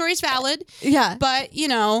 the story's valid. Yeah. But,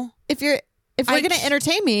 If we're going to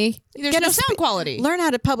entertain me, there's no sound quality. Learn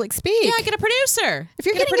how to public speak. Yeah, get a producer. If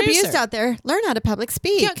you're getting abused out there, learn how to public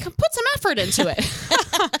speak. Yeah, put some effort into it.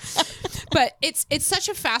 But it's such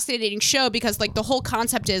a fascinating show because like the whole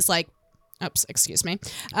concept is like, oops, excuse me.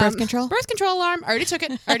 Birth control? Birth control alarm. Already took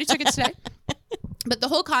it today. But the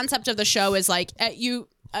whole concept of the show is like you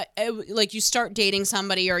start dating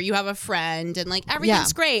somebody or you have a friend and like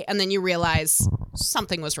everything's great and then you realize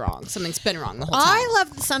something was wrong. Something's been wrong the whole time. I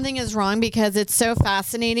love Something Is Wrong because it's so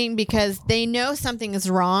fascinating because they know something is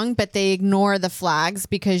wrong, but they ignore the flags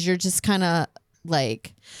because you're just kind of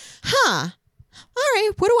like, all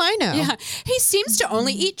right, what do I know? Yeah. He seems to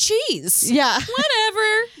only eat cheese. Yeah.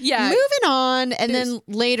 Whatever. Yeah. Moving on. And then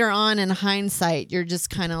later on in hindsight, you're just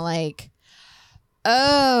kind of like,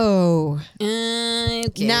 oh,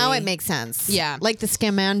 okay. Now it makes sense. Yeah. Like the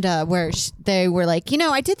Scamanda where they were like,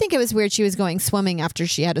 I did think it was weird she was going swimming after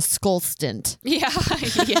she had a skull stint. Yeah.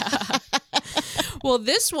 Yeah. Well,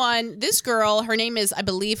 this girl, her name is, I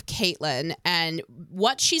believe, Caitlin, and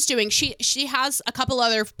what she's doing, she has a couple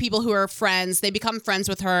other people who are friends. They become friends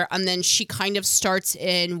with her, and then she kind of starts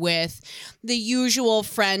in with the usual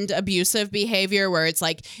friend abusive behavior where it's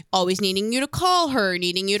like always needing you to call her,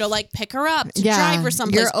 needing you to like pick her up to drive her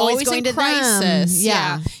someplace, You're always going in to crisis.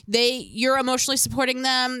 them. Yeah. You're emotionally supporting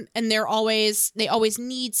them, and they always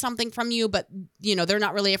need something from you, but they're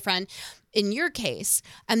not really a friend. In your case.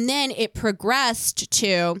 And then it progressed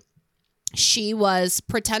to she was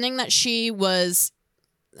pretending that she was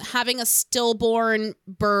having a stillborn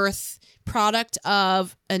birth product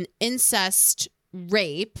of an incest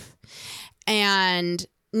rape and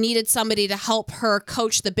needed somebody to help her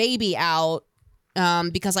coach the baby out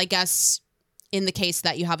because I guess in the case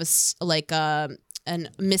that you have a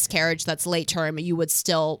miscarriage that's late term, you could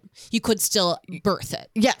still birth it.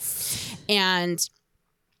 Yes. And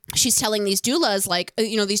she's telling these doulas, like,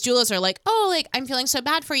 these doulas are like, oh, like, I'm feeling so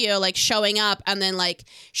bad for you, like, showing up. And then, like,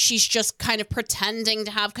 she's just kind of pretending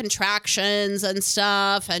to have contractions and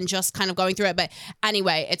stuff and just kind of going through it. But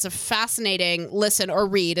anyway, it's a fascinating listen or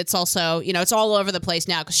read. It's also, it's all over the place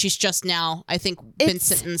now because she's just now, I think, been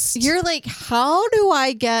sentenced. You're like, how do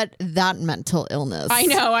I get that mental illness?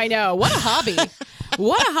 I know. What a hobby.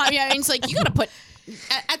 What a hobby. I mean, it's like, you got to put...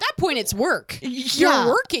 At that point, it's work. You're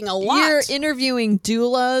working a lot. You're interviewing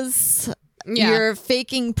doulas. Yeah. You're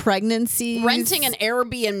faking pregnancies. Renting an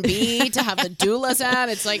Airbnb to have the doulas at.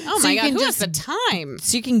 It's like, oh my God, who has the time?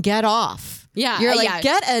 So you can get off. Yeah. You're like,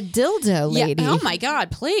 get a dildo, lady. Yeah. Oh my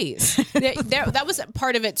God, please. That was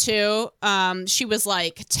part of it too. She was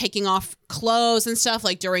like taking off clothes and stuff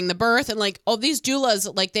like during the birth and like, oh, these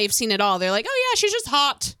doulas, like they've seen it all. They're like, oh yeah, she's just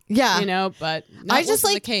hot. Yeah. But I just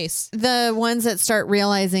like the case. The ones that start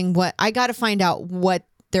realizing I got to find out what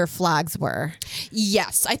their flags were.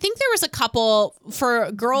 Yes. I think there was a couple for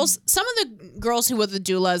girls. Some of the girls who were the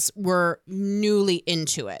doulas were newly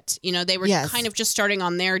into it. They were kind of just starting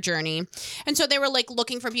on their journey. And so they were like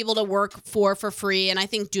looking for people to work for free. And I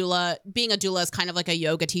think being a doula is kind of like a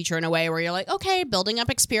yoga teacher in a way where you're like, okay, building up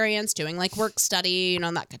experience, doing like work study,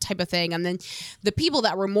 that type of thing. And then the people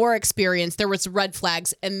that were more experienced, there was red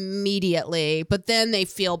flags immediately, but then they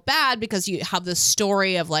feel bad because you have this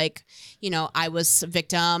story of like, I was a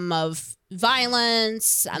victim of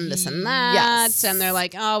violence and this and that. Yes. And they're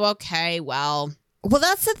like, oh, okay, well,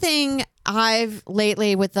 that's the thing I've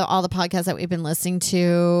lately with all the podcasts that we've been listening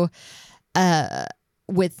to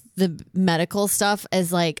with the medical stuff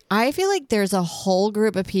is like, I feel like there's a whole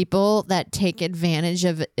group of people that take advantage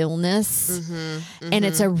of illness and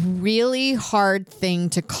it's a really hard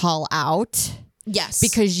thing to call out. Yes.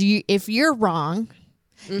 Because if you're wrong,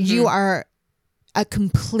 you are a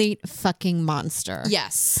complete fucking monster.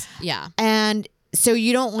 Yes. Yeah. And so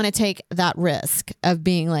you don't want to take that risk of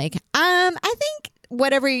being like, I think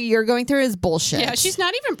whatever you're going through is bullshit. Yeah, she's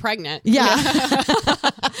not even pregnant. Yeah.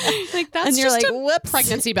 Like that's And you're just like, a whoops.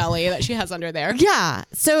 pregnancy belly that she has under there. Yeah.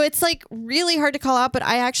 So it's like really hard to call out, but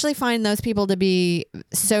I actually find those people to be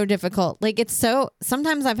so difficult. Like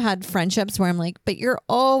sometimes I've had friendships where I'm like, but you're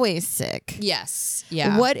always sick. Yes.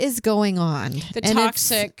 Yeah. What is going on? The And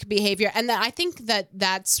toxic behavior. And I think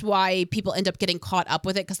that's why people end up getting caught up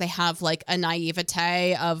with it because they have like a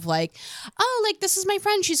naivete of like, oh, like this is my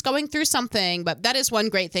friend. She's going through something. But that is one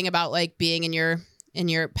great thing about like being in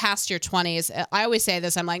your past your 20s. I always say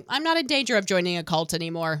this. I'm like, I'm not in danger of joining a cult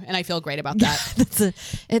anymore. And I feel great about that.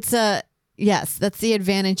 Yes, that's the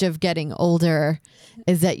advantage of getting older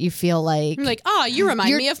is that you feel like I'm like, oh, you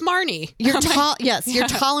remind me of Marnie. your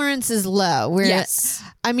tolerance is low. Yes.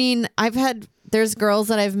 I mean, there's girls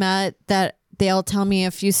that I've met that they'll tell me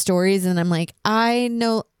a few stories and I'm like,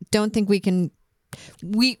 don't think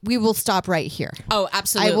we will stop right here. Oh,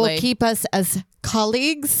 absolutely. I will keep us as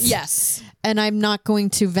colleagues. Yes. And I'm not going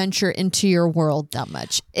to venture into your world that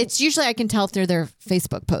much. It's usually I can tell through their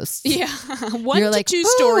Facebook posts. Yeah. One You're to like, two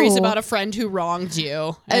stories "Oh." about a friend who wronged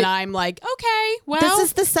you. And I'm like, okay, well. This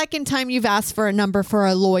is the second time you've asked for a number for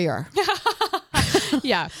a lawyer.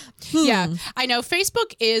 Yeah. Yeah. I know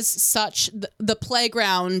Facebook is such the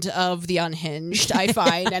playground of the unhinged, I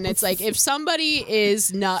find. And it's like, if somebody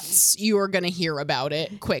is nuts, you are going to hear about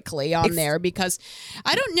it quickly on there because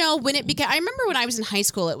I don't know when it began. I remember when I was in high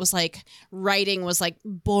school, it was like writing was like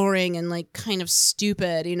boring and like kind of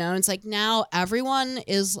stupid, you know? It's like now everyone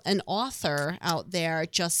is an author out there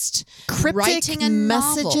just Cryptic writing a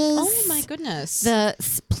messages. novel. Oh my goodness.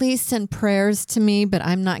 Please send prayers to me, but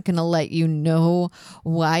I'm not going to let you know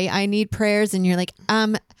why I need prayers. And you're like,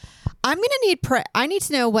 I'm going to need I need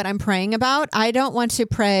to know what I'm praying about. I don't want to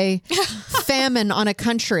pray famine on a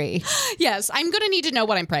country. Yes, I'm going to need to know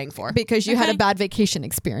what I'm praying for. Because you had a bad vacation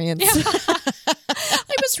experience.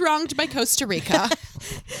 I was wronged by Costa Rica.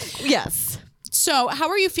 Yes. So how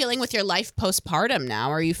are you feeling with your life postpartum now?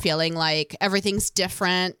 Are you feeling like everything's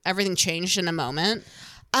different? Everything changed in a moment?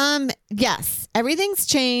 Yes, everything's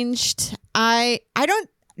changed. I don't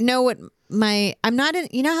know what I'm not in,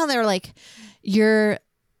 you know how they're like, your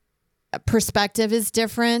perspective is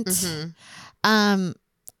different. Mm-hmm.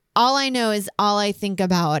 All I know is all I think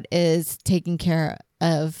about is taking care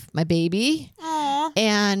of my baby. Aww.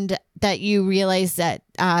 And that you realize that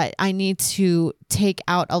I need to take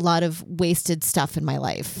out a lot of wasted stuff in my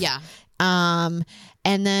life. Yeah. And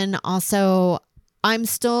then also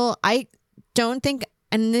I don't think,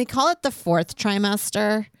 and they call it the fourth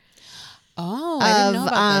trimester. Oh, I didn't know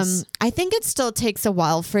about this. I think it still takes a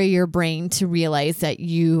while for your brain to realize that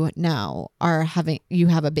you now you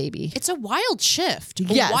have a baby. It's a wild shift.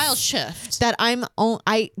 Yes. A wild shift. That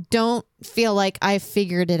I don't feel like I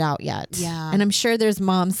figured it out yet. Yeah. And I'm sure there's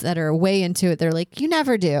moms that are way into it. They're like, you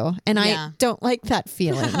never do. And Yeah. I don't like that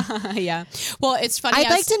feeling. Yeah. Well, it's funny.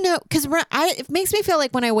 I'd like to know, because it makes me feel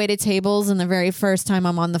like when I waited tables and the very first time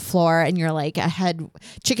I'm on the floor and you're like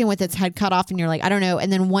chicken with its head cut off and you're like, I don't know.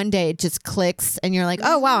 And then one day it just clicks and you're like,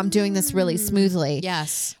 oh, wow, I'm doing this really smoothly.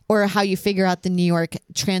 Yes. Or how you figure out the New York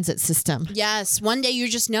transit system. Yes. One day you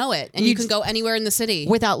just know it and you can go anywhere in the city.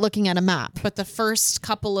 Without looking at a map. But the first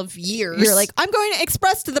couple of years. You're like, I'm going to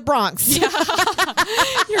express to the Bronx. Yeah.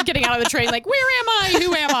 You're getting out of the train like, where am I?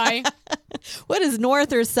 Who am I? What is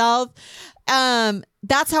north or south?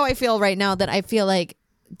 That's how I feel right now, that I feel like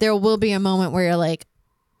there will be a moment where you're like,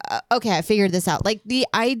 okay, I figured this out. Like the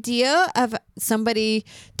idea of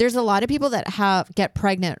there's a lot of people that get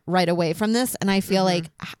pregnant right away from this. And I feel like,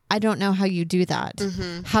 I don't know how you do that.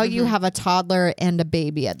 How you have a toddler and a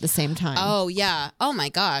baby at the same time. Oh, yeah. Oh, my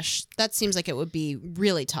gosh. That seems like it would be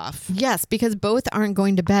really tough. Yes, because both aren't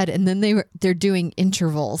going to bed and then they're doing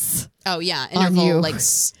intervals. Oh, yeah. On you. Interval,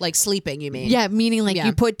 like sleeping, you mean? Yeah, meaning like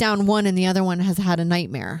you put down one and the other one has had a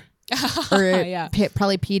nightmare. Or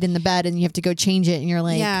probably peed in the bed and you have to go change it and you're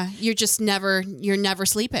like, yeah, you're never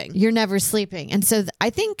sleeping. You're never sleeping. And so I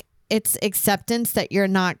think it's acceptance that you're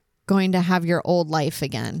not going to have your old life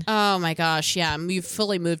again. Oh my gosh, yeah. You've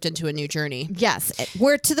fully moved into a new journey. Yes.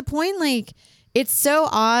 We're to the point, like, it's so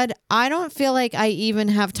odd. I don't feel like I even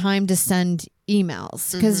have time to send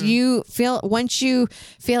emails because once you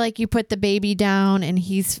feel like you put the baby down and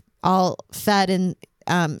he's all fed and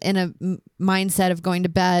in a mindset of going to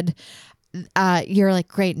bed, you're like,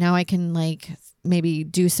 great, now I can like maybe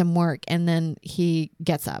do some work. And then he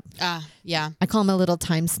gets up. Yeah. I call him a little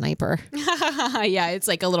time sniper. Yeah, it's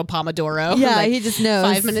like a little Pomodoro. Yeah, like he just knows.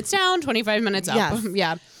 5 minutes down, 25 minutes up. Yes.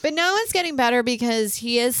 Yeah. But now it's getting better because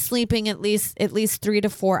he is sleeping at least 3 to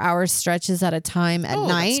 4 hour stretches at a time at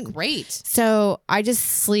night. That's great. So I just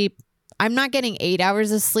sleep. I'm not getting 8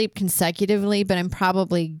 hours of sleep consecutively, but I'm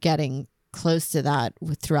probably getting close to that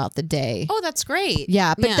throughout the day. Oh, that's great.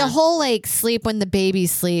 Yeah, but the whole like sleep when the baby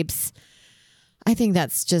sleeps, I think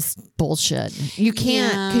that's just bullshit. You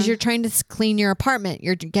can't, because you're trying to clean your apartment.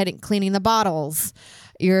 You're cleaning the bottles.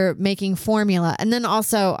 You're making formula. And then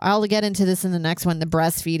also, I'll get into this in the next one, the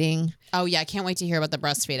breastfeeding. Oh, yeah. I can't wait to hear about the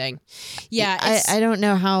breastfeeding. Yeah. I don't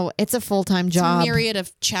know how. It's a full-time job. It's a myriad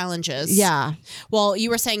of challenges. Yeah. Well,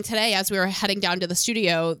 you were saying today as we were heading down to the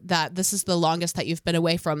studio that this is the longest that you've been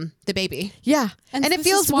away from the baby. Yeah. And it this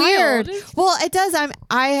feels is weird. wild. Well, it does.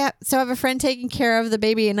 I have a friend taking care of the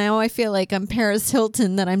baby, and now I feel like I'm Paris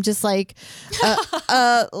Hilton, that I'm just like,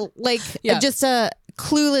 just a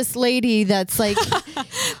clueless lady that's like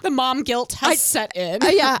The mom guilt has set in.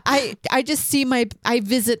 yeah, I just see I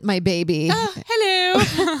visit my baby. Hello.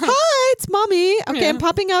 Hi, it's mommy. Okay, Yeah. I'm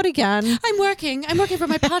popping out again. I'm working for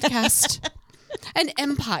my podcast. An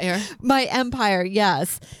empire. My empire,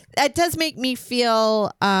 yes. That does make me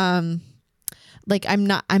feel like I'm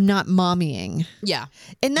not mommying. Yeah.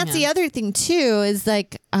 And that's the other thing too, is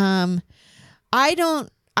like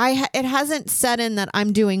it hasn't set in that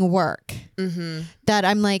I'm doing work. Mm-hmm. That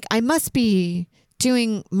I'm like, I must be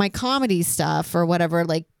doing my comedy stuff or whatever,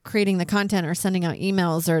 like creating the content or sending out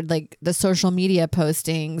emails or like the social media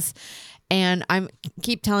postings. And I'm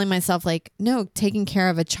keep telling myself like, no, taking care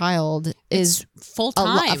of a child is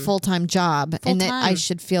full-time. a full-time job. And that I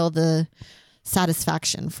should feel the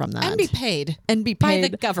satisfaction from that. And be paid. By By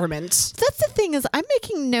the government. That's the thing, is I'm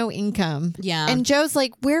making no income. Yeah. And Joe's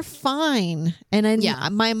like, we're fine. And in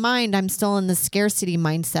my mind, I'm still in the scarcity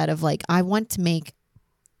mindset of like, I want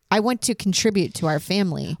to contribute to our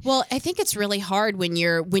family. Well, I think it's really hard when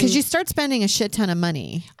Because you start spending a shit ton of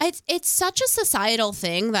money. It's such a societal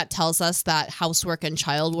thing that tells us that housework and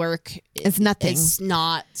child work It's nothing. is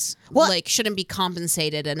not shouldn't be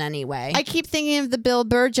compensated in any way. I keep thinking of the Bill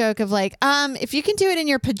Burr joke of like, if you can do it in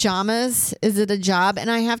your pajamas, is it a job?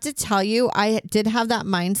 And I have to tell you, I did have that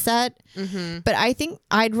mindset, but I think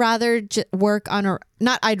I'd rather work on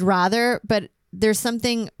but there's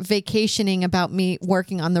something vacationing about me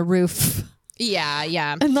working on the roof.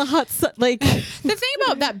 Yeah. And the hot sun, like The thing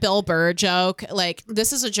about that Bill Burr joke, like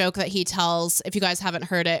this is a joke that he tells, if you guys haven't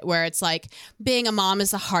heard it, where it's like being a mom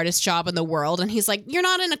is the hardest job in the world. And he's like, you're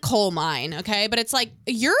not in a coal mine, okay? But it's like,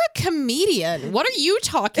 you're a comedian. What are you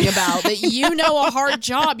talking about that you know a hard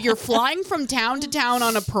job? You're flying from town to town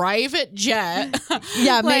on a private jet.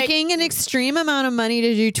 Yeah, making an extreme amount of money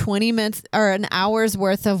to do 20 minutes or an hour's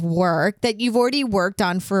worth of work that you've already worked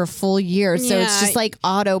on for a full year. So it's just like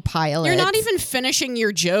autopilot. You're not even finishing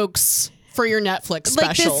your jokes for your Netflix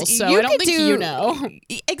special. Like this, so I don't think you know.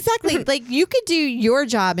 Exactly. Like you could do your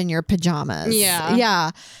job in your pajamas. Yeah.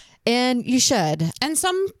 Yeah. And you should. And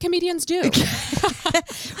some comedians do.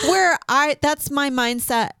 That's my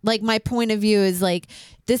mindset. Like my point of view is like,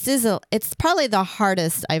 it's probably the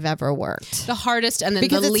hardest I've ever worked. The hardest and then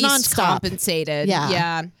Because the it's least nonstop. compensated.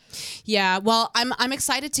 Yeah. Well, I'm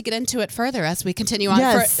excited to get into it further as we continue on.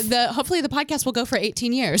 Yes. Hopefully the podcast will go for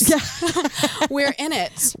 18 years. We're in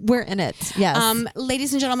it. We're in it. Yes.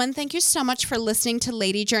 Ladies and gentlemen, thank you so much for listening to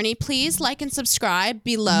Lady Journey. Please like and subscribe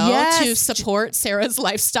below Yes. to support Sarah's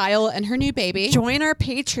lifestyle and her new baby. Join our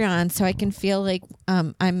Patreon so I can feel like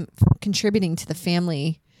I'm contributing to the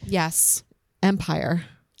family Yes. empire.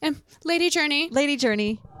 And Lady Journey. Lady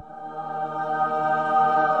Journey.